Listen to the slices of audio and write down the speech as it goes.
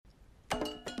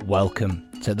Welcome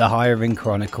to the Hiring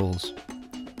Chronicles.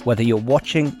 Whether you're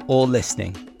watching or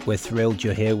listening, we're thrilled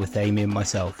you're here with Amy and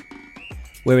myself.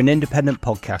 We're an independent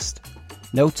podcast,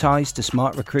 no ties to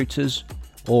smart recruiters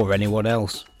or anyone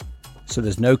else. So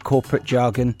there's no corporate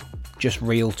jargon, just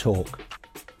real talk.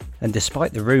 And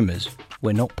despite the rumours,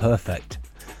 we're not perfect.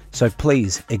 So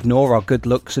please ignore our good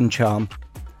looks and charm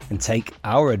and take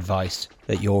our advice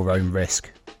at your own risk.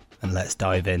 And let's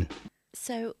dive in.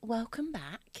 So welcome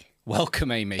back. Welcome,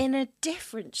 Amy. In a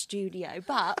different studio,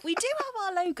 but we do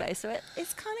have our logo, so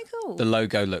it's kind of cool. The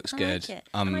logo looks good. Like it.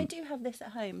 And I do have this at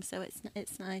home, so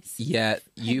it's nice. Yeah,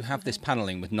 you have this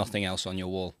panelling with nothing else on your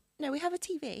wall. No, we have a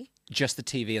TV. Just the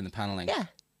TV and the panelling. Yeah,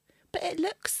 but it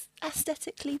looks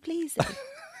aesthetically pleasing.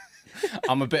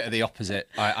 I'm a bit of the opposite.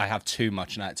 I have too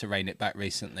much and I had to rein it back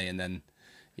recently, and then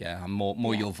I'm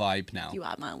more your vibe now. You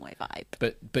are my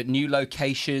vibe. But new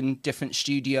location, different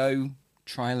studio,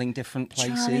 trialing different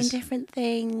places. Trying different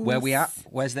things. Where we at?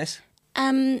 Where's this?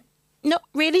 Not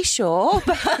really sure,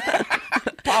 but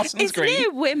Parsons it's Green.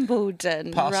 near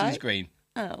Wimbledon, Parsons right? Green.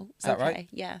 Oh, is that okay. right?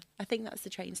 Yeah, I think that's the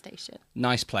train station.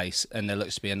 Nice place, and there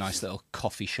looks to be a nice little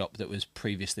coffee shop that was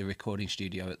previously a recording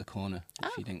studio at the corner.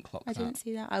 If you didn't clock I that. didn't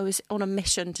see that. I was on a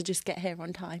mission to just get here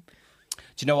on time. Do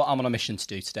you know what I'm on a mission to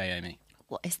do today, Amy?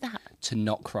 What is that? To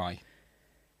not cry.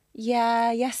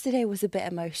 Yeah, yesterday was a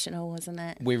bit emotional, wasn't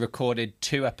it? We recorded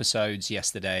 2 episodes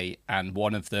yesterday, and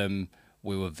one of them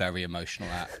we were very emotional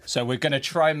at. So we're going to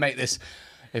try and make this.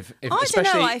 If I especially...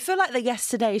 don't know. I feel like that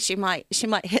yesterday she might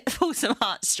pull some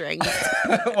heartstrings.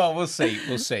 Well, we'll see.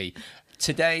 We'll see.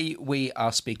 Today we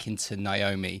are speaking to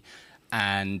Naomi,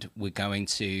 and we're going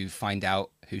to find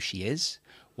out who she is,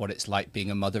 what it's like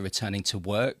being a mother returning to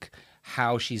work,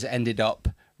 how she's ended up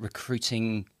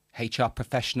recruiting HR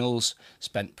professionals,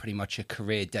 spent pretty much a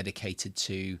career dedicated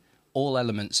to all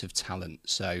elements of talent.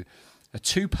 So a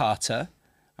 2-parter.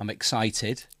 I'm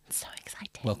excited. So exciting.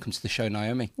 Welcome to the show,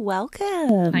 Naomi.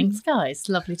 Welcome. Thanks, guys.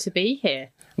 Lovely to be here.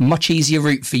 Much easier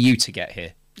route for you to get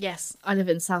here. Yes, I live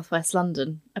in southwest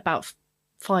London, about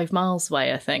 5 miles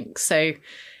away, I think. So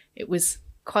it was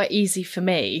quite easy for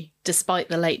me, despite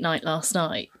the late night last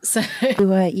night. So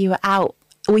You were out.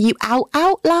 Were you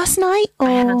out last night? Or?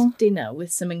 I had dinner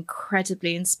with some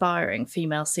incredibly inspiring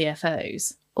female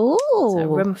CFOs. Oh, So a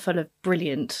room full of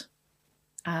brilliant,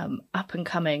 up and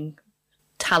coming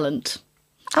talent.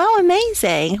 Oh,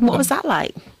 amazing! What was that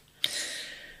like?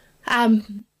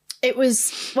 It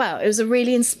was a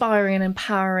really inspiring and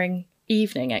empowering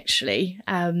evening, actually.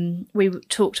 We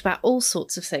talked about all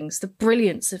sorts of things, the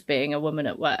brilliance of being a woman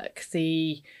at work,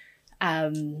 the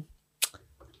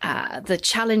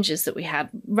challenges that we had.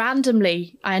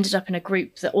 Randomly, I ended up in a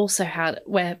group that also had,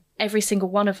 where every single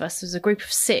one of us was a group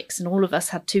of 6 and all of us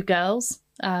had 2 girls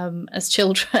as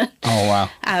children. Oh,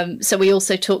 wow. So we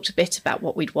also talked a bit about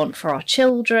what we'd want for our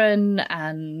children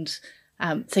and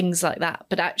things like that.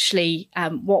 But actually,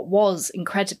 what was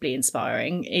incredibly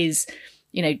inspiring is,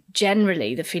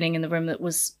 generally the feeling in the room that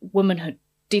was womanhood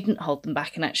didn't hold them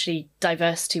back, and actually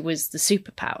diversity was the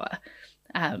superpower.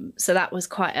 So that was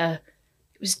it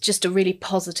was just a really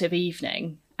positive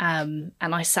evening. And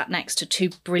I sat next to 2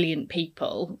 brilliant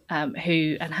people and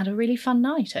had a really fun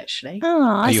night, actually. Oh,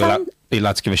 Are you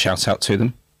allowed to give a shout out to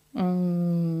them? I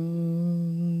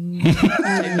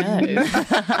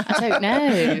don't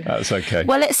know. That's okay.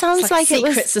 Well, it sounds It's like a it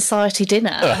secret was. society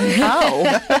dinner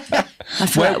Oh,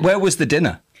 Where was the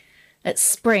dinner? at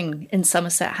Spring in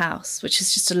Somerset House, which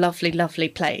is just a lovely, lovely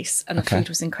place. And the Okay. food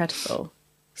was incredible.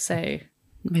 So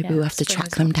maybe Yeah, we'll have to Spring track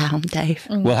is them down, Dave.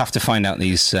 We'll have to find out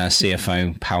these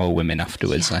CFO power women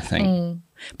afterwards, I think.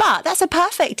 But that's a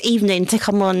perfect evening to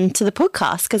come on to the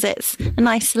podcast because it's a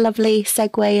nice, lovely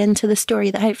segue into the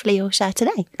story that hopefully you'll share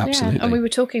today. Absolutely. Yeah, and we were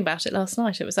talking about it last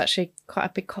night. It was actually quite a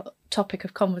big topic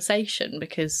of conversation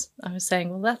because I was saying,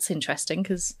 well, that's interesting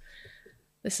because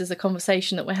this is a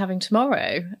conversation that we're having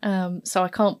tomorrow. So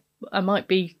I might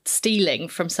be stealing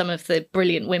from some of the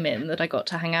brilliant women that I got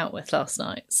to hang out with last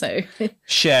night. So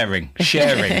Sharing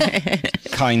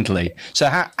kindly. So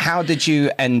how did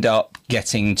you end up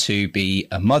getting to be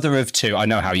a mother of 2? I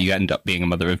know how you end up being a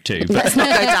mother of 2. But, Let's not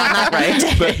go down that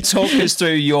road. but talk us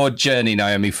through your journey,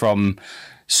 Naomi, from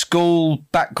school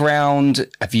background.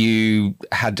 Have you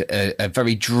had a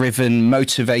very driven,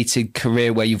 motivated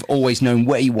career where you've always known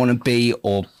where you want to be,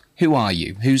 or who are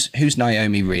you? Who's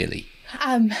Naomi really?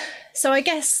 So I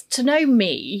guess to know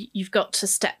me, you've got to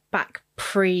step back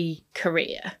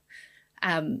pre-career.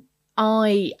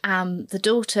 I am the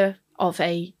daughter of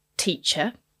a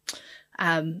teacher.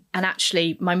 And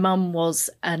actually, my mum was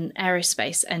an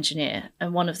aerospace engineer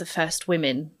and one of the first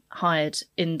women hired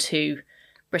into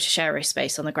British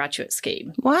Aerospace on the graduate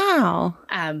scheme. Wow.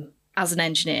 As an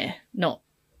engineer, not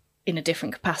in a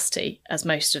different capacity as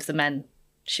most of the men,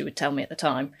 she would tell me at the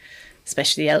time,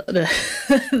 especially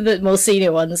the more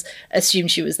senior ones,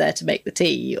 assumed she was there to make the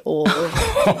tea or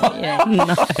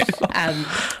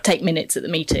take minutes at the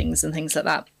meetings and things like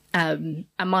that. And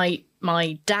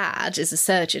my dad is a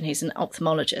surgeon. He's an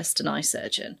ophthalmologist, an eye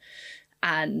surgeon.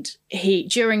 And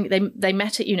they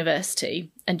met at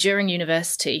university, and during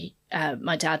university,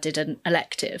 my dad did an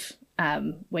elective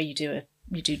where you do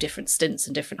different stints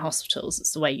in different hospitals.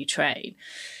 It's the way you train.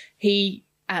 He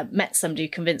met somebody who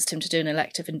convinced him to do an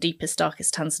elective in deepest,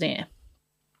 darkest Tanzania.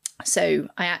 So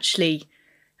I actually,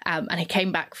 and he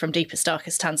came back from deepest,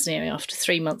 darkest Tanzania after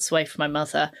 3 months away from my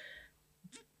mother.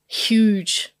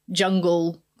 Huge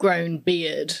jungle-grown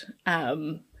beard,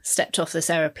 stepped off this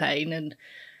aeroplane and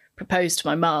proposed to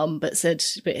my mum, but said,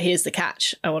 but here's the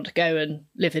catch. I want to go and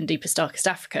live in deepest, darkest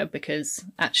Africa because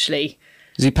actually...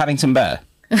 Is he Paddington Bear?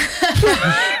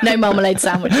 No marmalade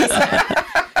sandwiches.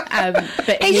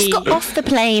 But he just got off the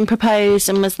plane, proposed,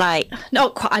 and was like...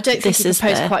 Not quite. I don't think he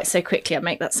proposed quite so quickly. I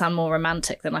make that sound more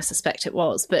romantic than I suspect it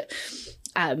was. But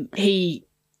he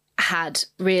had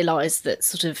realised that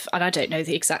sort of... And I don't know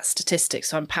the exact statistics,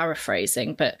 so I'm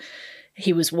paraphrasing, but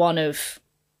he was one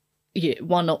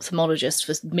ophthalmologist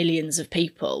for millions of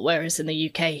people, whereas in the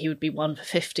UK he would be one for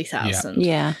 50,000.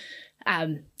 Yeah.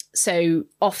 So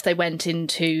off they went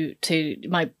into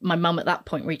my mum at that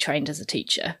point retrained as a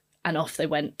teacher, and off they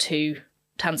went to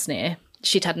Tanzania.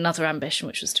 She'd had another ambition,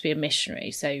 which was to be a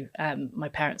missionary. So my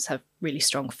parents have really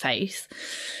strong faith.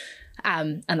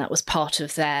 And that was part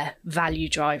of their value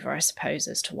driver, I suppose,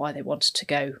 as to why they wanted to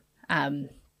go.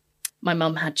 My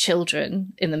mum had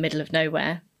children in the middle of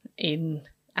nowhere in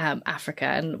Africa.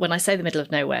 And when I say the middle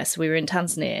of nowhere, so we were in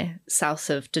Tanzania, south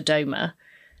of Dodoma.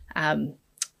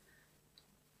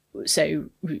 So,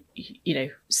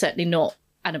 certainly not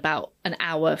and about an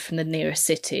hour from the nearest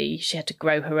city. She had to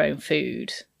grow her own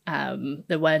food.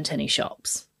 There weren't any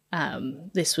shops.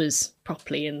 This was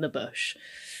properly in the bush.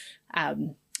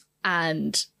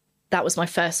 And that was my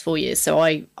first 4 years. So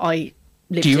I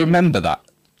lived. Do you remember that?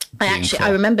 I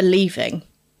remember leaving.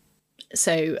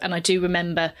 So, and I do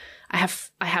remember, I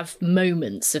have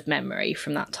moments of memory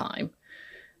from that time.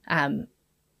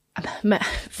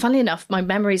 Funnily enough, my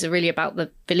memories are really about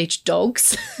the village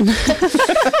dogs,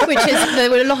 there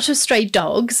were a lot of stray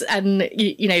dogs, and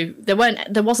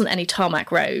there wasn't any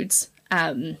tarmac roads,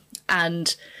 and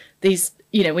these,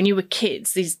 when you were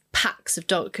kids, these packs of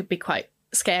dogs could be quite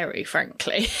scary,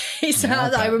 frankly. So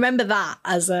I remember that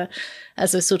as a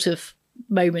sort of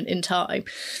moment in time.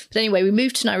 But anyway, we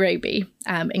moved to Nairobi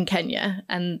in Kenya,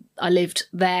 and I lived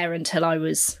there until I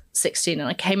was 16, and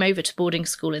I came over to boarding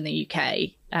school in the UK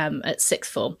at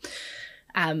sixth form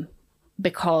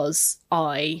because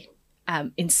I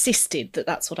insisted that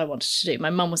that's what I wanted to do. My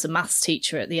mum was a maths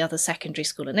teacher at the other secondary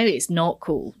school, and it is not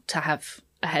cool to have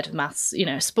a head of maths,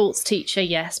 a sports teacher,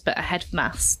 yes, but a head of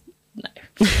maths, no.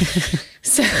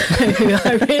 So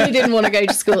I really didn't want to go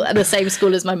to school at the same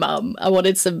school as my mum. I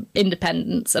wanted some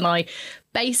independence, and I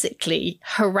basically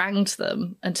harangued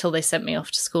them until they sent me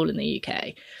off to school in the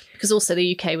UK, because also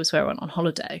the UK was where I went on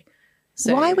holiday.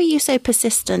 So, why were you so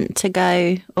persistent to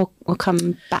go or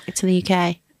come back to the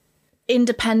UK?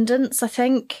 Independence, I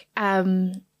think. A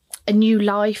new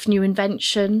life, new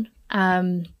invention.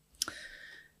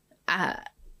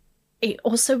 It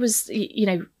also was,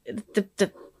 the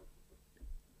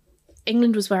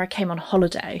England was where I came on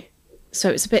holiday.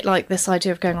 So it's a bit like this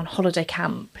idea of going on holiday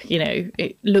camp.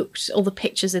 It looked, all the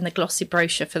pictures in the glossy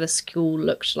brochure for the school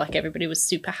looked like everybody was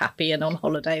super happy and on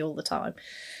holiday all the time.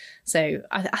 So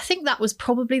I think that was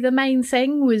probably the main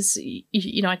thing was,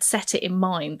 I'd set it in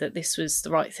mind that this was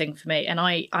the right thing for me. And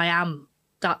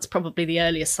that's probably the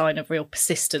earliest sign of real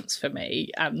persistence for me,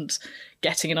 and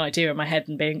getting an idea in my head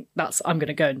and being, I'm going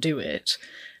to go and do it.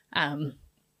 And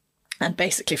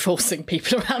basically forcing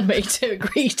people around me to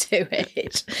agree to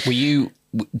it.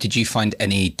 Did you find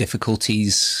any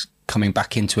difficulties coming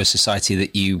back into a society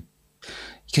that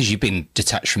because you've been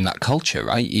detached from that culture,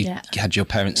 right? You had your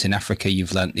parents in Africa,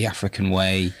 you've learnt the African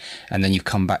way, and then you've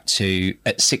come back to,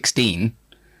 at 16,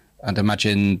 I'd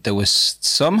imagine there was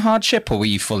some hardship, or were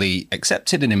you fully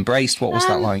accepted and embraced? What was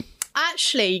that like?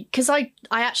 Actually, because I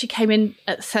actually came in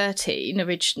at 13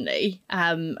 originally,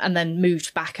 and then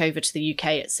moved back over to the UK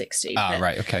at 16.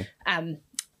 Right, okay. I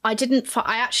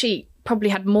actually probably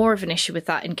had more of an issue with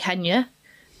that in Kenya,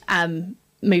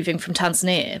 moving from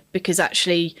Tanzania, because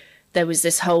actually there was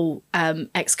this whole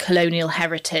ex-colonial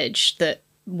heritage that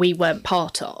we weren't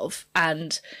part of.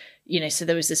 And, so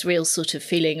there was this real sort of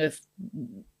feeling of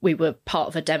we were part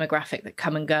of a demographic that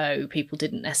come and go. People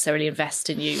didn't necessarily invest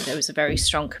in you. There was a very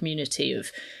strong community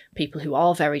of people who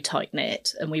are very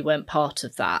tight-knit, and we weren't part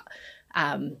of that.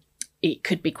 It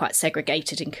could be quite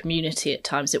segregated in community at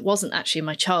times. It wasn't actually in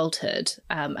my childhood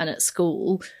and at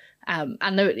school.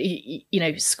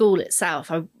 And, school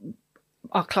itself,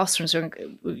 our classrooms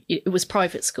it was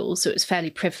private school, so it was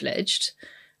fairly privileged.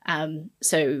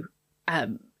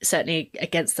 Certainly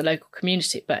against the local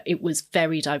community, but it was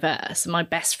very diverse. And my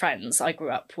best friends I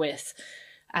grew up with,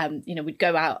 we'd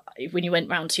go out when you went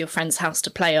round to your friend's house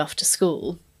to play after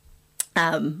school.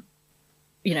 One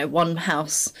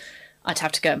house I'd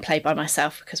have to go and play by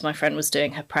myself because my friend was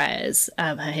doing her prayers,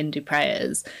 her Hindu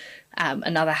prayers.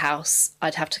 Another house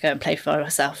I'd have to go and play by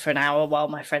myself for an hour while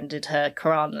my friend did her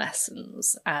Quran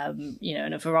lessons, and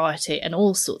a variety and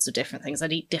all sorts of different things.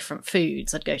 I'd eat different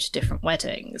foods. I'd go to different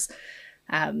weddings.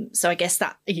 So I guess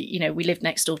that, we lived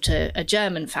next door to a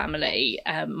German family.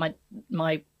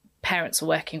 My parents were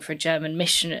working for a German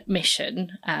mission.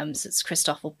 So it's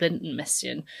Christoffel Blindenmission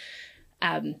Mission.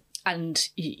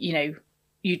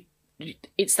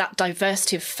 It's that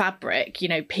diversity of fabric,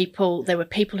 there were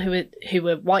people who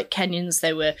were white Kenyans.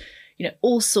 There were,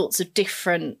 all sorts of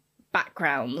different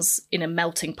backgrounds in a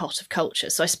melting pot of culture.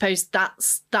 So I suppose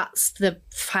that's the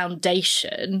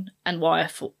foundation and why I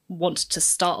wanted to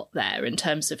start there in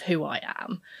terms of who I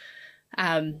am.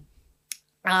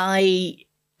 I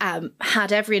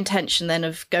had every intention then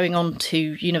of going on to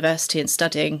university and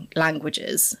studying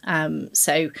languages.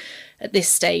 So at this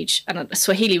stage, and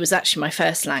Swahili was actually my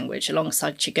first language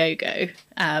alongside Chigogo.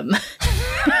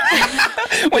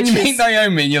 When you meet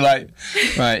Naomi, you're like,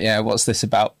 right, yeah, what's this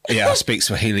about? Yeah, I speak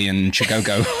Swahili and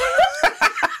Chigogo.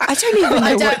 I don't even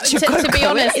know what Chigogo to be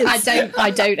honest, is. I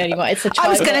don't anymore. It's a tribal,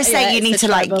 I was going to say you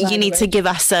need to give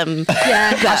us some.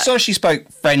 I saw she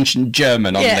spoke French and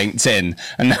German on LinkedIn,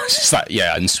 and now it's just like,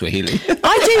 and Swahili.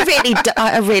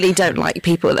 I really don't like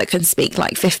people that can speak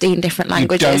like 15 different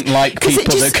languages. You don't like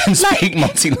people that can speak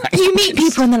multi-languages. You meet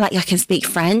people and they're like, I can speak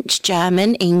French,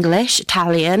 German, English,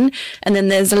 Italian, and then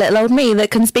there's a little old me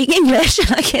that can speak English.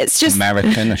 Like it's just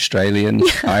American, Australian,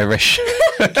 Irish,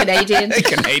 Canadian,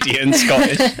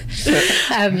 Scottish.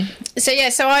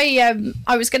 So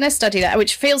I was going to study that,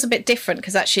 which feels a bit different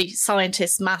because actually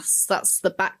scientists, maths, that's the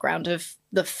background of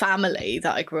the family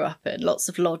that I grew up in, lots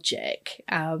of logic.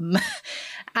 But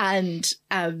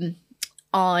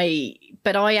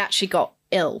I actually got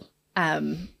ill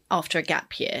after a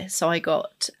gap year. So I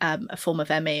got a form of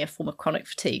ME, a form of chronic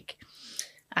fatigue.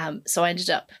 So I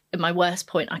ended up at my worst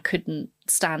point. I couldn't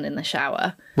stand in the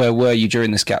shower. Where were you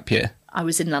during this gap year? I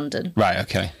was in London. Right.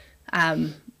 Okay.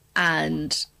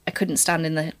 And I couldn't stand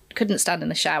in the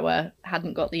shower,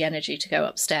 hadn't got the energy to go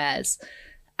upstairs.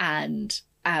 And,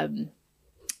 I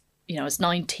was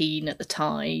 19 at the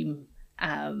time,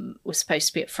 was supposed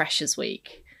to be at Freshers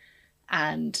Week.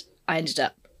 And I ended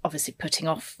up obviously putting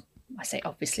off, I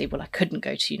couldn't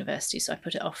go to university, so I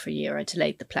put it off for a year. I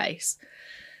delayed the place.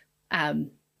 By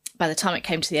the time it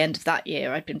came to the end of that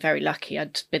year, I'd been very lucky.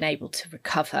 I'd been able to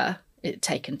recover. It had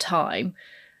taken time.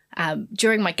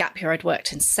 During my gap year, I'd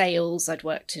worked in sales, I'd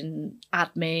worked in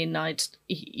admin,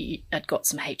 I'd got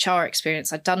some HR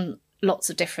experience, I'd done lots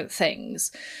of different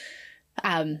things.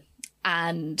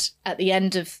 And at the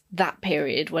end of that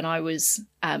period, when I was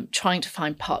trying to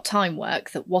find part-time work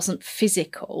that wasn't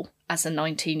physical as a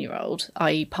 19-year-old,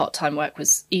 i.e. part-time work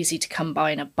was easy to come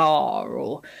by in a bar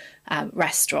or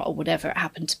restaurant or whatever it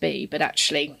happened to be, but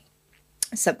actually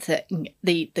something,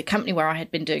 the company where I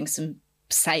had been doing some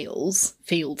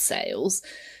field sales,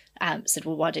 said,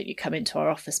 well, why don't you come into our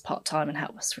office part-time and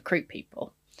help us recruit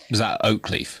people? Was that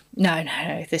Oakleaf? No.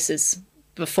 This is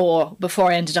before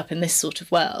I ended up in this sort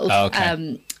of world. Oh,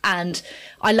 okay. And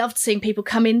I loved seeing people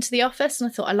come into the office, and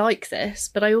I thought, I like this,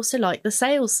 but I also like the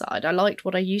sales side. I liked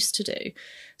what I used to do.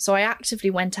 So I actively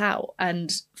went out,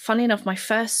 and funny enough, my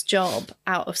first job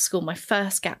out of school, my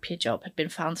first gap year job, had been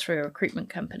found through a recruitment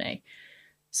company.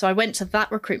 So I went to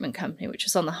that recruitment company, which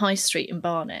was on the high street in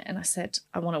Barnet, and I said,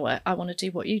 I want to work. I want to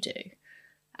do what you do.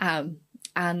 And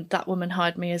that woman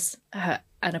hired me as an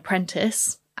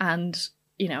apprentice. And,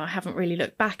 I haven't really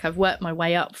looked back. I've worked my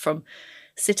way up from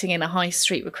sitting in a high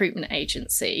street recruitment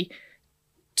agency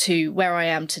to where I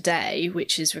am today,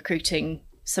 which is recruiting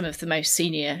some of the most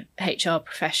senior HR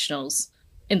professionals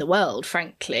in the world,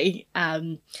 frankly.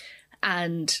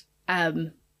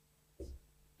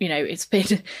 It's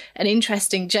been an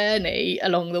interesting journey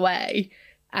along the way.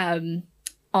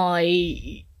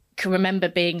 I can remember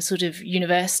being sort of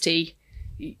university,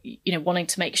 wanting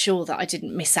to make sure that I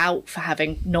didn't miss out for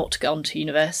having not gone to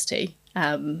university.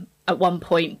 At one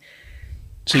point,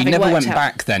 So you never went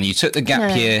back then? You took the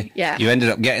gap year, you ended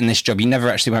up getting this job. You never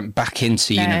actually went back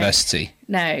into university?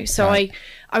 No. So I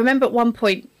remember at one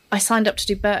point I signed up to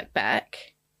do Birkbeck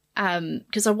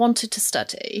because I wanted to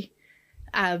study.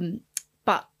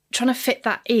 But trying to fit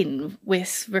that in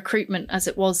with recruitment as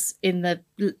it was in the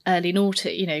early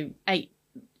noughties,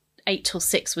 8 till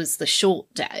 6 was the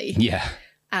short day. Yeah.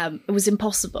 It was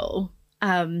impossible.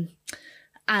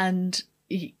 And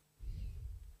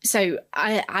so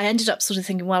I ended up sort of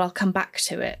thinking, well, I'll come back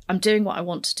to it. I'm doing what I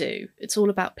want to do. It's all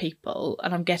about people,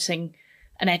 and I'm getting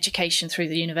an education through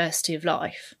the University of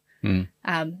Life. It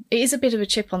is a bit of a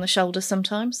chip on the shoulder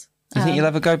sometimes. Do you think you'll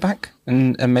ever go back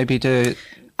and maybe do...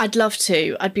 I'd love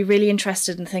to. I'd be really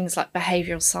interested in things like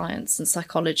behavioural science and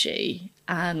psychology,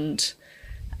 and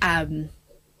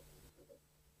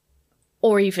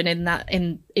or even in that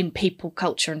in people,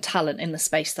 culture and talent in the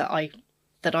space that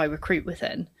I recruit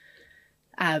within.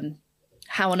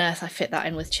 How on earth I fit that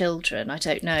in with children, I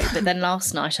don't know. But then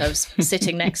last night I was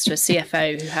sitting next to a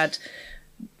CFO who had,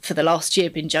 for the last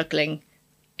year, been juggling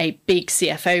a big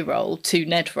CFO role, 2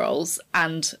 NED roles,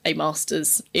 and a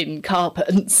master's in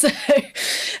carbon. So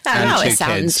now it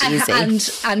sounds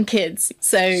easy. And kids.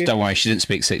 So don't worry, she didn't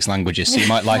speak 6 languages, so you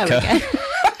might like her.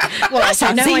 Well,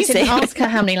 I know I didn't ask her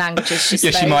how many languages she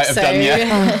spoke. Yeah, she might have done,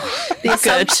 yeah. The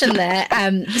assumption there.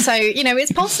 So,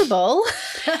 it's possible.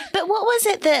 But what was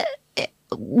it that...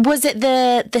 Was it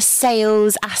the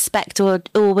sales aspect or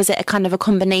was it a kind of a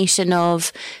combination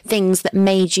of things that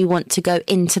made you want to go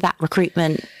into that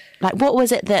recruitment? Like, what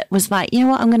was it that was like, you know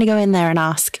what, I'm going to go in there and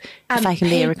ask if I can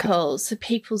be a recruiter? So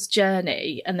people's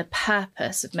journey and the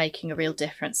purpose of making a real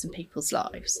difference in people's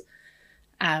lives.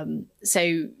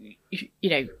 So,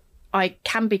 I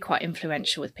can be quite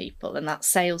influential with people, and that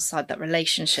sales side, that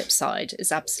relationship side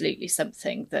is absolutely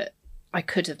something that I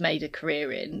could have made a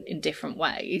career in different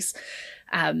ways.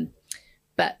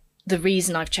 But the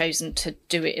reason I've chosen to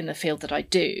do it in the field that I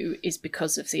do is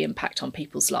because of the impact on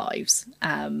people's lives.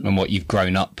 And what you've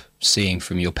grown up seeing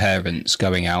from your parents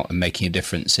going out and making a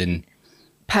difference in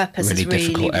purpose really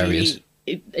difficult areas.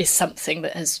 Is something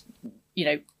that has,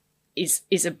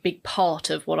 is a big part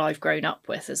of what I've grown up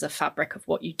with as a fabric of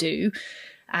what you do.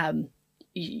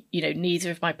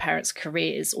 Neither of my parents'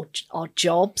 careers are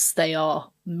jobs. They are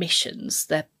missions.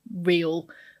 They're real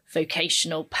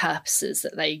vocational purposes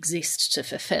that they exist to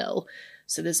fulfill.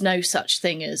 So there's no such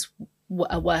thing as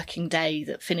a working day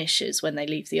that finishes when they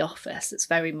leave the office. It's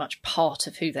very much part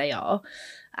of who they are.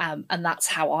 And that's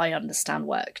how I understand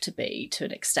work to be, to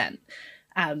an extent.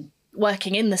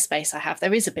 Working in the space I have,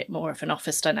 there is a bit more of an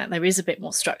office dynamic. There is a bit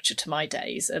more structure to my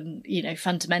days. And,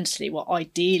 fundamentally what I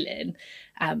deal in,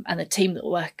 and the team that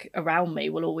work around me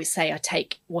will always say I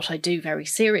take what I do very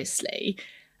seriously.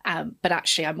 But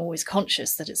actually, I'm always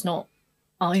conscious that it's not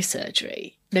eye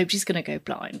surgery. Nobody's going to go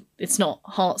blind. It's not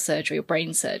heart surgery or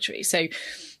brain surgery. So,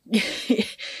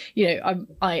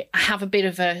 I have a bit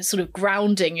of a sort of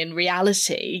grounding in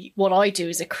reality. What I do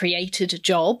is I created a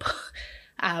job.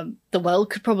 The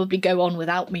world could probably go on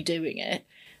without me doing it.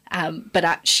 But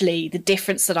actually, the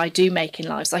difference that I do make in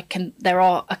lives, there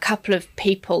are a couple of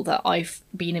people that I've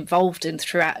been involved in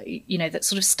throughout, that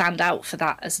sort of stand out for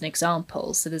that as an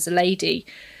example. So there's a lady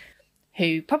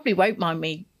who probably won't mind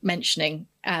me mentioning,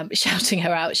 shouting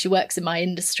her out. She works in my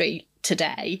industry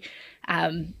today.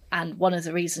 And one of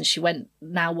the reasons she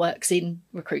now works in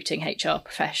recruiting HR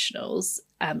professionals.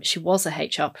 She was a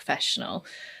HR professional,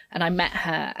 and I met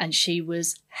her and she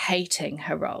was hating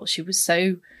her role. She was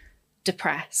so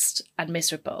depressed and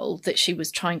miserable that she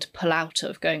was trying to pull out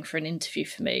of going for an interview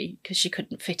for me because she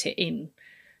couldn't fit it in.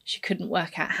 She couldn't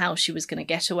work out how she was going to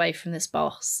get away from this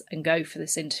boss and go for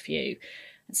this interview.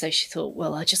 And so she thought,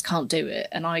 well, I just can't do it.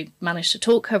 And I managed to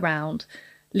talk her around,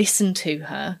 listen to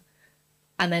her,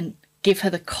 and then give her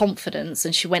the confidence.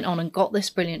 And she went on and got this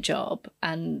brilliant job.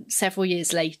 And several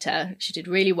years later, she did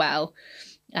really well.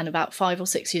 And about 5 or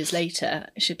 6 years later,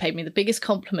 she paid me the biggest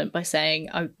compliment by saying,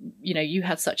 you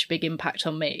had such a big impact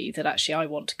on me that actually I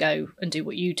want to go and do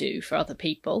what you do for other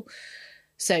people.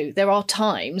 So there are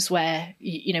times where,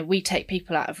 we take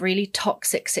people out of really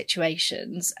toxic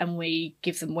situations and we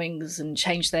give them wings and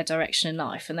change their direction in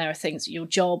life. And there are things, your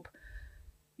job,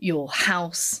 your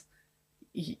house,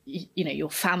 your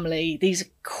family, these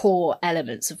are core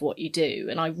elements of what you do.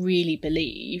 And I really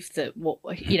believe that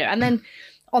and then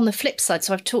on the flip side,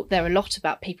 so I've talked there a lot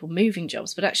about people moving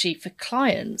jobs, but actually for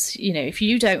clients, if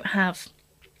you don't have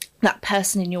that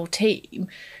person in your team,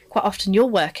 quite often you're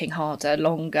working harder,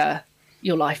 longer,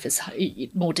 your life is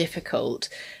more difficult,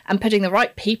 and putting the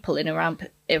right people in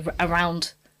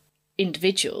around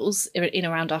individuals, in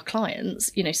around our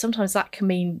clients, sometimes that can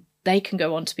mean they can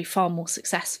go on to be far more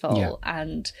successful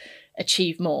and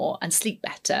achieve more and sleep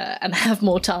better and have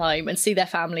more time and see their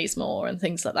families more and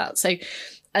things like that. So,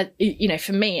 you know,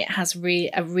 for me, it has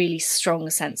a really strong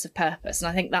sense of purpose. And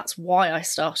I think that's why I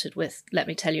started with, let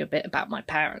me tell you a bit about my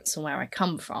parents and where I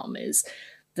come from, is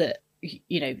that,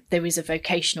 you know, there is a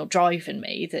vocational drive in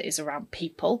me that is around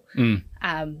people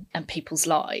and people's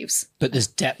lives. But there's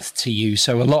depth to you.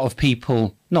 So not a lot of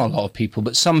people,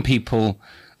 but some people,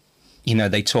 you know,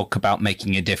 they talk about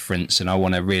making a difference and I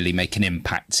want to really make an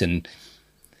impact. And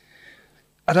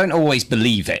I don't always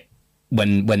believe it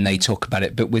when they talk about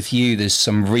it. But with you, there's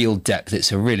some real depth.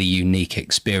 It's a really unique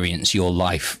experience, your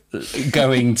life,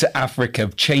 going to Africa,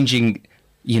 changing,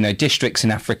 you know, districts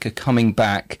in Africa, coming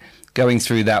back, going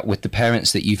through that with the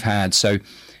parents that you've had. So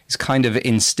it's kind of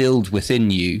instilled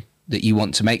within you that you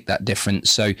want to make that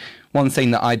difference. So one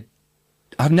thing that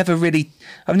I've never really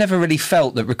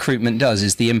felt that recruitment does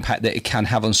is the impact that it can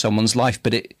have on someone's life,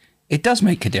 but it does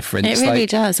make a difference. It really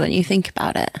does when you think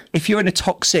about it. If you're in a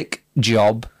toxic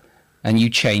job and you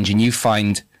change and you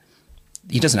find,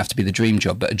 it doesn't have to be the dream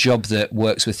job, but a job that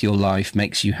works with your life,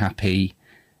 makes you happy,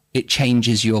 it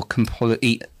changes your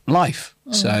complete life.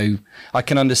 So I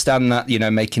can understand that, you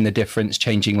know, making the difference,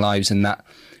 changing lives, and that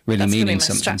really That's meaning my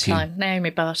something to you. Strapline, Naomi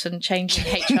Barton, changing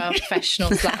HR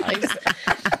professionals' lives.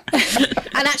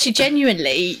 And actually,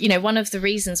 genuinely, you know, one of the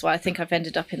reasons why I think I've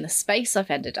ended up in the space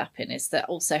I've ended up in is that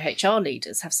also HR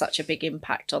leaders have such a big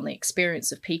impact on the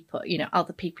experience of people, you know,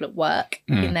 other people at work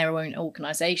in their own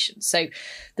organisation. So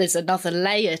there's another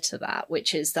layer to that,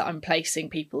 which is that I'm placing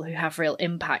people who have real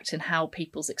impact in how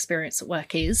people's experience at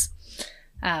work is.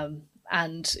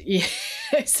 And yeah,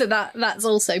 so that's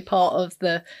also part of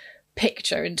the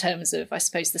picture in terms of, I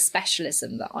suppose, the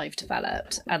specialism that I've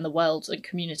developed and the world and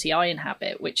community I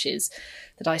inhabit, which is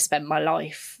that I spend my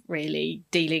life really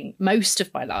dealing, most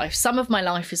of my life. Some of my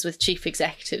life is with chief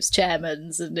executives,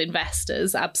 chairmen and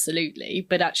investors, absolutely.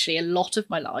 But actually a lot of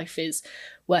my life is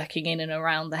working in and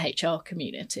around the HR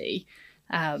community,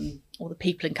 or the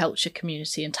people and culture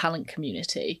community and talent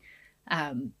community.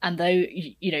 And though,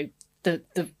 you know,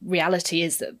 the reality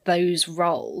is that those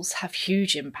roles have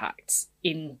huge impacts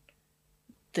in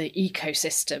the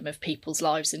ecosystem of people's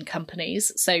lives in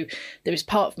companies. So there is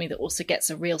part of me that also gets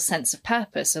a real sense of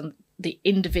purpose and the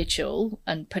individual,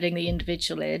 and putting the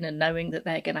individual in and knowing that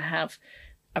they're going to have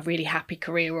a really happy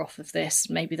career off of this.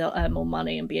 Maybe they'll earn more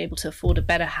money and be able to afford a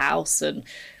better house and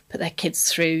put their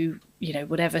kids through, you know,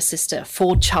 whatever system,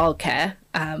 afford childcare,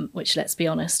 which, let's be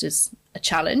honest, is a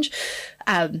challenge.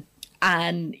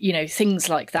 And, you know, things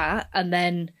like that. And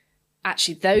then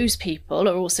actually those people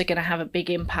are also going to have a big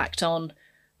impact on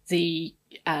the,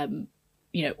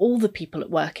 you know, all the people at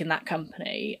work in that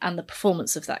company and the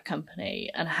performance of that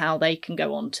company and how they can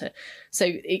go on to.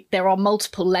 So there are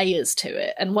multiple layers to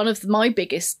it. And one of my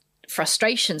biggest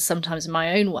frustrations sometimes in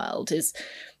my own world is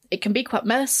it can be quite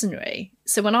mercenary.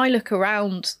 So when I look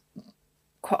around,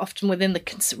 quite often within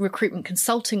the recruitment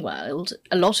consulting world,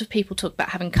 a lot of people talk about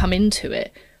having come into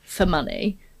it for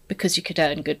money because you could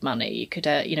earn good money. You could,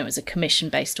 you know, as a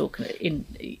commission-based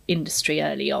industry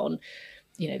early on,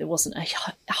 you know, there wasn't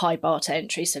a high bar to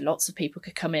entry, so lots of people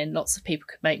could come in, lots of people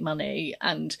could make money.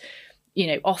 And, you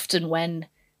know, often when,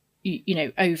 you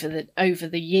know, over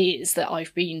the years that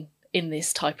I've been in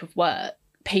this type of work,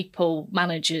 people,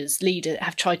 managers, leaders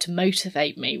have tried to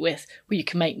motivate me with, well, you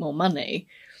can make more money.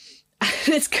 And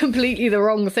it's completely the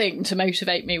wrong thing to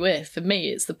motivate me with. For me,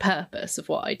 it's the purpose of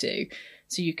what I do.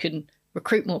 So you can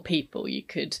recruit more people, you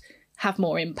could have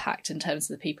more impact in terms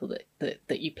of the people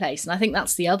that you place. And I think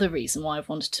that's the other reason why I've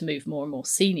wanted to move more and more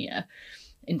senior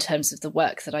in terms of the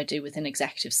work that I do within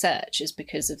executive search, is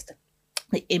because of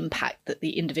the impact that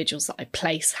the individuals that I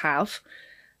place have,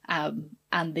 and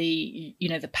the, you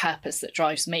know, the purpose that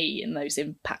drives me in those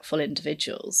impactful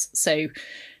individuals. So,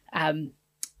 and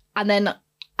then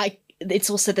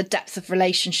it's also the depth of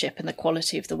relationship and the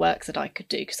quality of the work that I could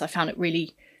do, because I found it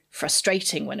really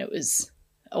frustrating when it was,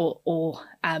 or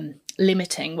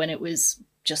limiting when it was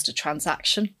just a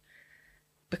transaction,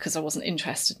 because I wasn't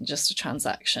interested in just a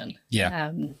transaction.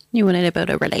 Yeah. You wanted to build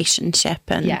a relationship,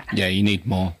 and yeah, you need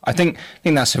more. I think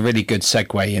that's a really good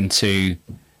segue into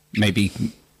maybe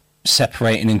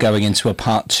separating and going into a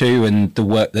part two and the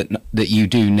work that you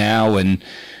do now. And,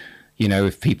 you know,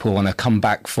 if people want to come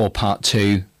back for part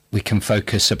two, we can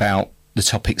focus about the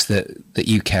topics that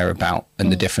you care about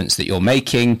and the difference that you're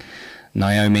making.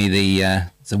 Naomi, the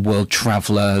world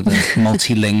traveller, the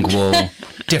multilingual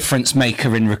difference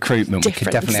maker in recruitment. We could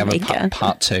definitely have a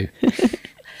part two.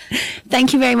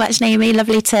 Thank you very much, Naomi.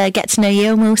 Lovely to get to know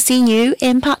you, and we'll see you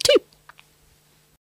in part two.